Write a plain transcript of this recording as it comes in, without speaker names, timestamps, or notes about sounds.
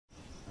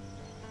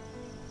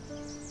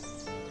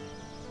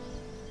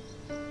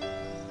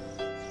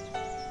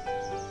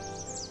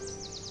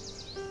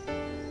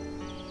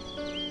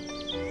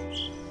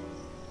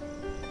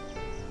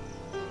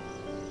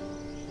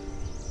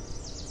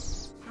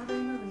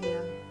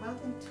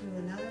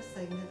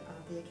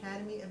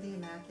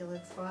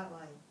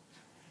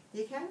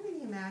The Academy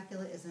of the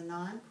Immaculate is a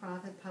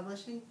non-profit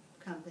publishing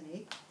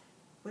company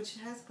which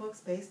has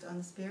books based on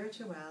the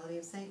spirituality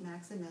of St.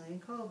 Maximilian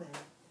Kolbe.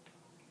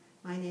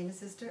 My name is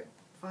Sister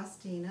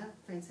Faustina,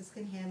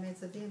 Franciscan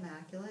Handmaids of the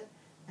Immaculate,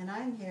 and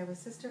I'm here with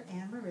Sister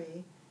Anne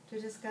Marie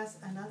to discuss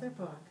another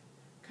book,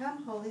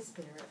 Come Holy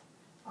Spirit,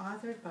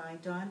 authored by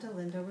Don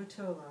Dolindo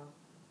Ruotolo.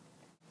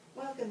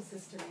 Welcome,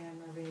 Sister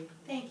Anne Marie.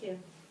 Thank you.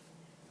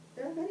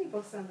 There are many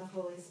books on the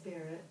Holy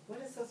Spirit.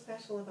 What is so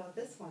special about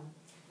this one?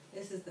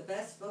 This is the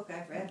best book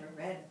I've ever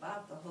read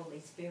about the Holy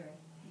Spirit.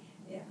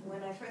 Yeah,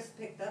 when I first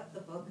picked up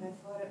the book, I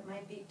thought it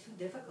might be too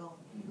difficult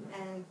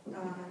and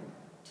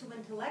too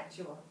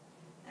intellectual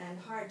and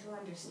hard to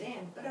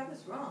understand, but I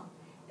was wrong.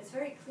 It's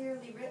very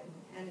clearly written,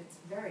 and it's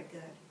very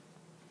good.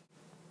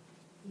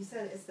 You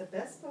said it's the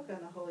best book on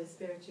the Holy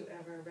Spirit you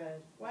ever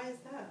read. Why is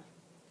that?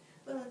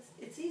 Well,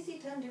 it's easy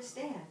to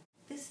understand.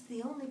 This is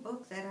the only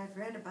book that I've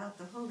read about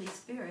the Holy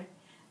Spirit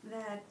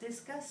that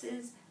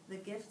discusses the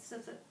gifts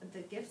of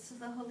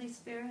the Holy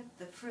Spirit,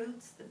 the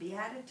fruits, the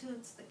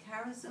beatitudes, the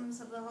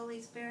charisms of the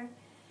Holy Spirit,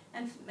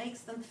 and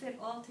makes them fit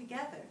all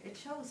together. It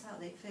shows how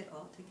they fit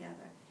all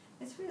together.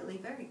 It's really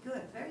very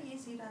good, very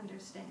easy to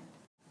understand.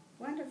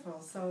 Wonderful.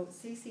 So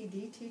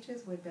CCD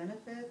teachers would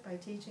benefit by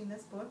teaching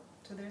this book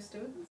to their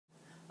students?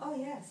 Oh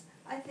yes,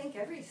 I think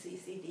every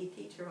CCD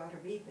teacher ought to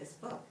read this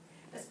book,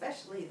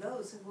 especially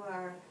those who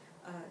are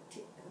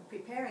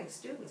preparing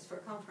students for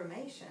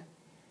confirmation.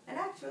 And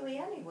actually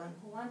anyone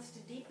who wants to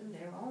deepen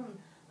their own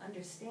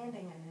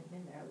understanding and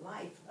in their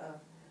life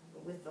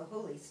with the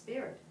Holy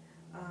Spirit.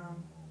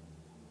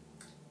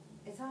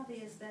 It's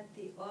obvious that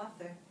the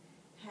author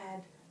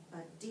had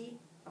a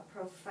deep, a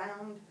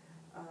profound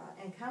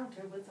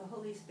encounter with the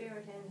Holy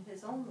Spirit in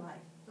his own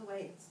life. The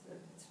way it's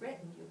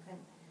written,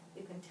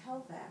 you can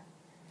tell that.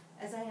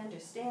 As I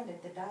understand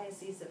it, the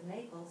Diocese of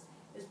Naples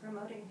is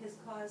promoting his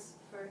cause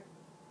for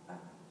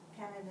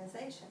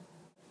canonization.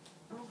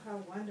 Oh,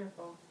 how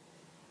wonderful.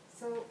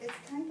 So it's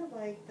kind of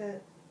like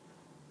that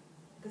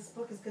this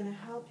book is going to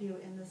help you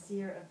in this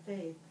year of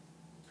faith.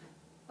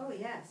 Oh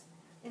yes.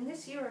 In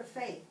this year of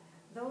faith,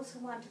 those who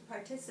want to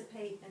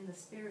participate in the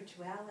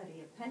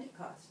spirituality of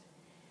Pentecost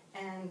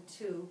and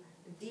to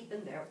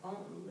deepen their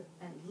own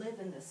and live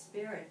in the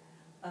spirit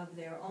of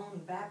their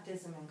own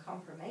baptism and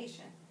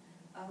confirmation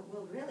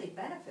will really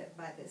benefit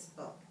by this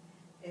book.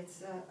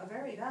 It's a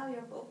very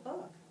valuable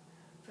book.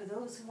 For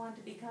those who want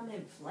to become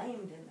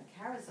inflamed in the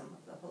charism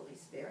of the Holy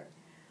Spirit,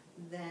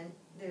 then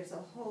there's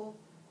a whole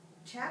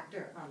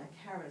chapter on the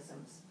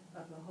charisms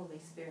of the Holy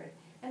Spirit,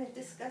 and it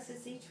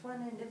discusses each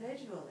one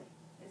individually.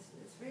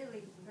 It's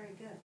really very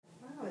good.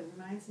 Wow, it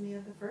reminds me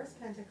of the first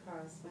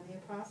Pentecost when the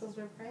apostles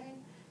were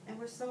praying and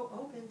were so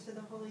open to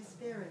the Holy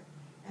Spirit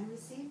and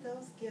received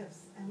those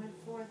gifts and went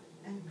forth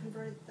and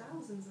converted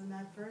thousands in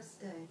that first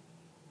day.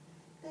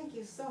 Thank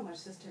you so much,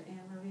 Sister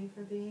Anne Marie,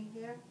 for being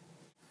here.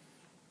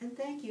 And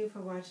thank you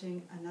for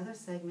watching another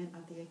segment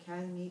of the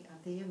Academy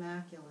of the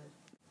Immaculate.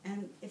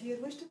 And if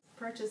you'd wish to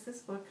purchase this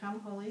book,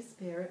 Come Holy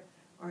Spirit,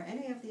 or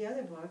any of the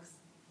other books,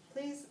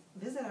 please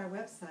visit our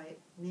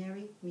website,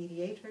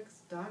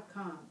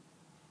 marymediatrix.com.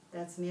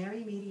 That's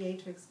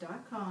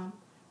marymediatrix.com,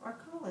 or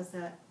call us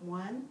at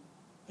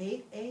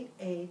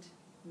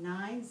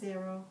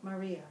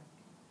 1-888-90-MARIA.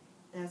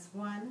 That's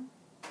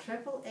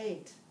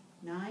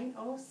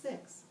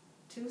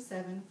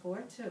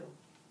 1-888-906-2742.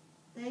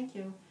 Thank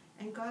you,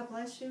 and God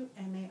bless you,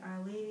 and may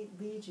Our Lady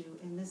lead you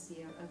in this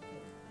year of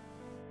faith.